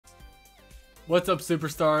What's up,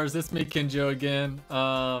 superstars? It's me, Kenjo, again.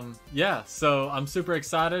 Yeah, so I'm super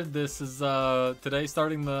excited. This is today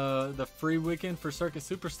starting the free weekend for Circuit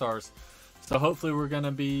Superstars. So hopefully we're going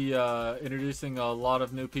to be introducing a lot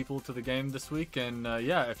of new people to the game this week. And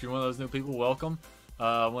yeah, if you're one of those new people, welcome.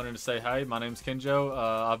 I wanted to say hi, my name's Kenjo.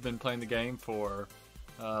 I've been playing the game for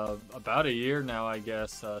about a year now, I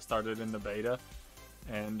guess. Started in the beta.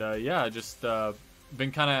 And yeah, just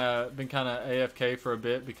been kind of AFK for a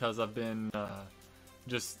bit because I've been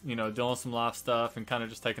just doing some live stuff and kind of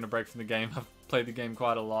just taking a break from the game. I've played the game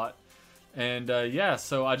quite a lot, and yeah,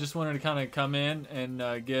 so I just wanted to kind of come in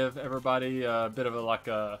and give everybody a bit of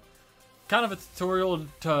a kind of a tutorial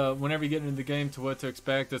to whenever you get into the game to what to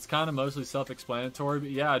expect. It's kind of mostly self-explanatory, but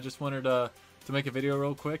yeah, I just wanted to make a video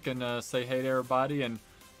real quick and say hey to everybody, and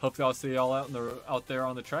hopefully I'll see y'all out there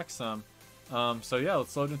on the track some. So yeah,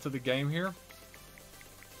 let's load into the game here.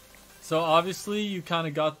 So obviously you kind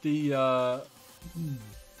of got the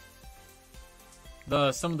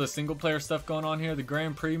some of the single player stuff going on here. The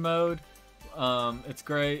Grand Prix mode, it's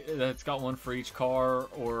great. It's got one for each car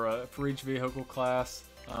or for each vehicle class.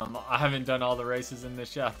 I haven't done all the races in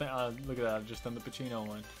this yet. I think look at that, I've just done the Pacino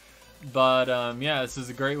one. But yeah, this is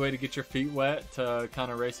a great way to get your feet wet to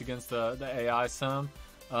kind of race against the AI some.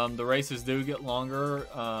 The races do get longer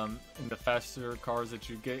in the faster cars that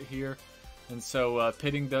you get here. And so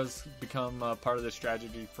pitting does become part of the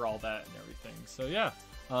strategy for all that and everything. So yeah,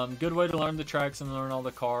 good way to learn the tracks and learn all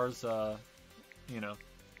the cars.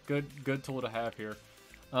 Good tool to have here.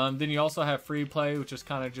 Then you also have free play, which is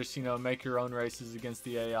kind of just make your own races against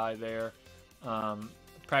the AI there.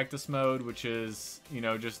 Practice mode, which is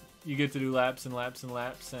just you get to do laps and laps and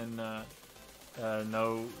laps, and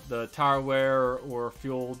no, the tire wear or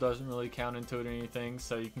fuel doesn't really count into it or anything.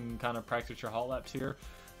 So you can kind of practice your hot laps here.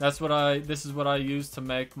 This is what I use to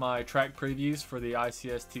make my track previews for the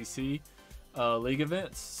ICSTC league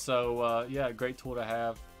events. So yeah, great tool to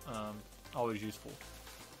have, always useful.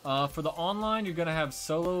 For the online, you're gonna have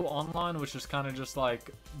solo online, which is kind of just like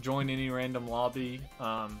join any random lobby.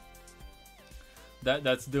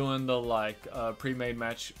 That's doing the pre-made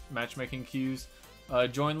matchmaking queues.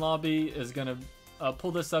 Join lobby is gonna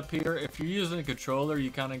pull this up here. If you're using a controller, you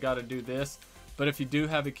kind of got to do this. But if you do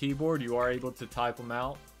have a keyboard, you are able to type them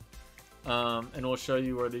out. And we'll show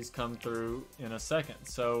you where these come through in a second.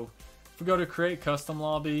 So if we go to create custom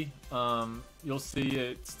lobby, you'll see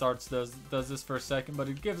it does this for a second, but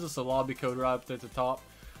it gives us a lobby code right up at the top.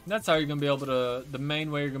 And that's how you're going to be able to, the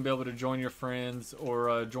main way you're going to be able to join your friends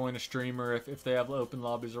or join a streamer if they have open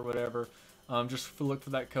lobbies or whatever. Just look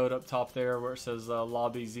for that code up top there where it says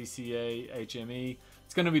lobby ZCA HME.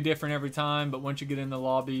 It's going to be different every time, but once you get in the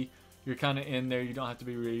lobby, you're kind of in there. You don't have to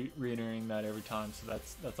be re-entering that every time, so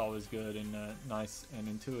that's always good and nice and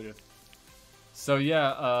intuitive. So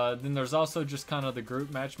yeah, then there's also just kind of the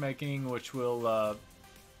group matchmaking, which will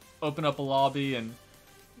open up a lobby and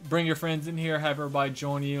bring your friends in here, have everybody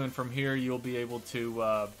join you, and from here you'll be able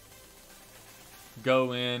to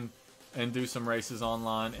go in and do some races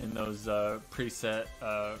online in those preset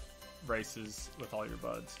races with all your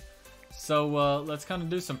buds. So let's kind of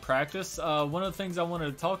do some practice. One of the things I wanted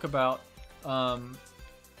to talk about,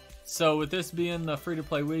 so with this being the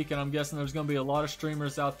free-to-play week, and I'm guessing there's going to be a lot of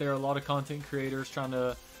streamers out there, a lot of content creators trying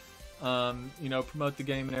to, promote the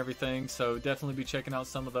game and everything. So definitely be checking out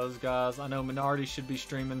some of those guys. I know Minardi should be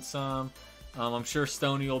streaming some. I'm sure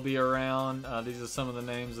Stony will be around. These are some of the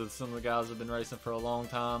names of some of the guys that have been racing for a long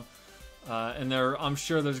time. And I'm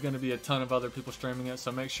sure there's going to be a ton of other people streaming it.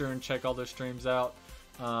 So make sure and check all their streams out.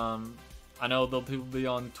 I know there'll people be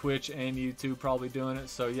on Twitch and YouTube probably doing it,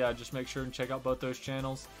 so yeah, just make sure and check out both those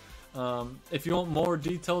channels. If you want more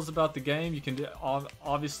details about the game, you can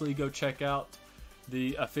obviously go check out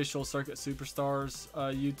the official Circuit Superstars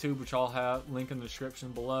YouTube, which I'll have link in the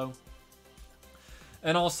description below.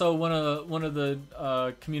 And also one of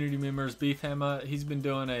the community members, Beef Hammer, he's been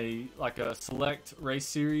doing a select race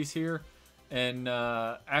series here, and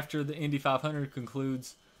after the Indy 500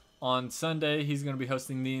 concludes on Sunday, he's going to be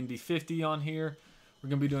hosting the Indy 50 on here.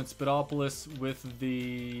 We're going to be doing Speedopolis with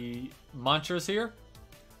the Mantras here.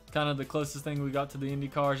 Kind of the closest thing we got to the Indy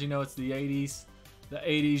cars. It's the 80s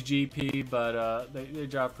GP, but they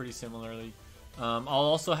drive pretty similarly. I'll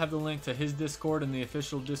also have the link to his Discord and the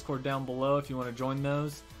official Discord down below if you want to join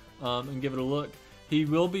those and give it a look. He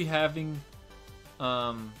will be having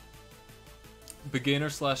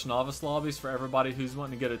beginner/novice lobbies for everybody who's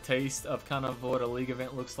wanting to get a taste of kind of what a league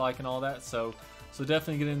event looks like and all that. So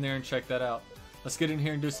definitely get in there and check that out. Let's get in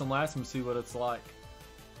here and do some laps and see what it's like.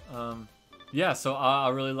 yeah, so I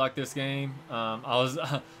really like this game. I was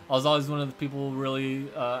I was always one of the people really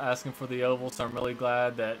asking for the oval, so I'm really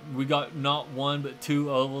glad that we got not one but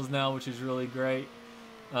two ovals now, which is really great.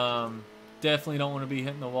 Um, Definitely don't want to be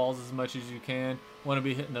hitting the walls as much as you can. Want to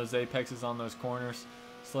be hitting those apexes on those corners.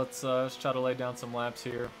 So let's try to lay down some laps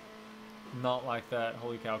here. Not like that.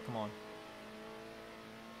 Holy cow! Come on.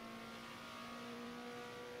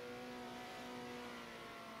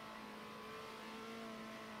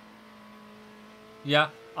 Yeah,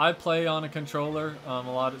 I play on a controller.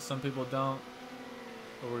 Some people don't.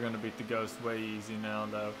 But we're gonna beat the ghost way easy now,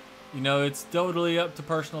 though. You know, it's totally up to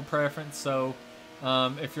personal preference. So,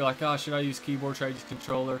 if you're like, oh, should I use keyboard? Should I use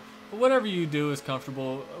controller? But whatever you do is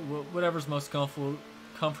comfortable. Whatever's most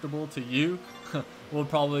comfortable to you will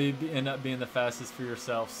probably end up being the fastest for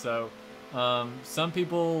yourself. So, some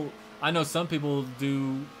people, I know some people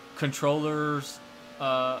do controllers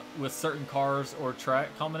with certain cars or track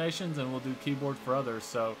combinations, and we'll do keyboard for others.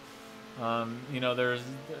 So, you know,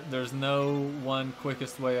 there's no one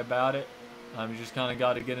quickest way about it. You just kind of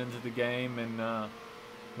got to get into the game and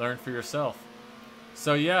learn for yourself.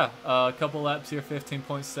 So yeah, a couple laps here,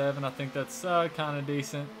 15.7. I think that's kind of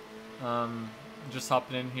decent. Just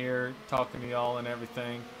hopping in here, talking to y'all and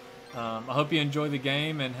everything. I hope you enjoy the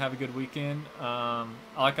game and have a good weekend.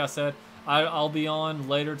 Like I said, I'll be on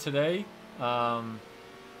later today.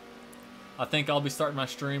 I think I'll be starting my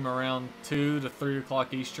stream around 2 to 3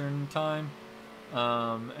 o'clock Eastern time.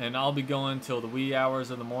 And I'll be going till the wee hours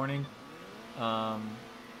of the morning. I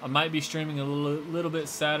might be streaming a little bit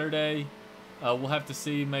Saturday. We'll have to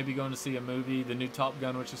see. Maybe going to see a movie, the new Top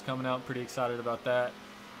Gun, which is coming out. Pretty excited about that.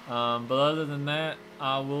 But other than that,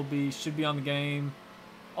 I should be on the game.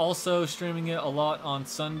 Also streaming it a lot on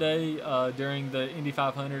Sunday during the Indy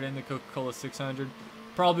 500 and the Coca-Cola 600.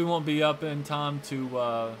 Probably won't be up in time to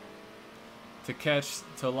live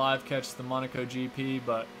catch the Monaco GP,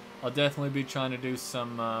 but I'll definitely be trying to do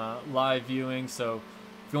some live viewing. So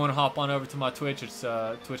if you want to hop on over to my Twitch, it's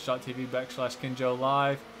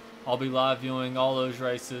twitch.tv/KenjoLive. I'll be live viewing all those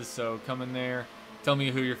races, so come in there, tell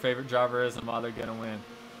me who your favorite driver is and why they're gonna win.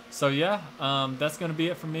 So yeah, that's gonna be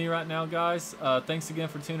it for me right now, guys. Thanks again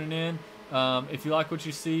for tuning in. If you like what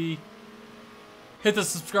you see, hit the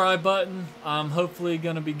subscribe button. I'm hopefully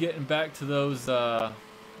gonna be getting back to those I'm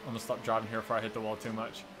gonna stop driving here before I hit the wall too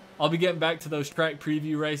much. I'll be getting back to those track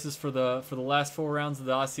preview races for the last 4 rounds of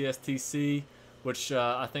the ICSTC, which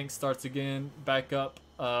I think starts again back up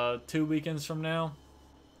 2 weekends from now.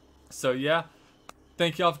 So yeah,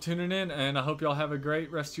 thank y'all for tuning in, and I hope y'all have a great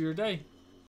rest of your day.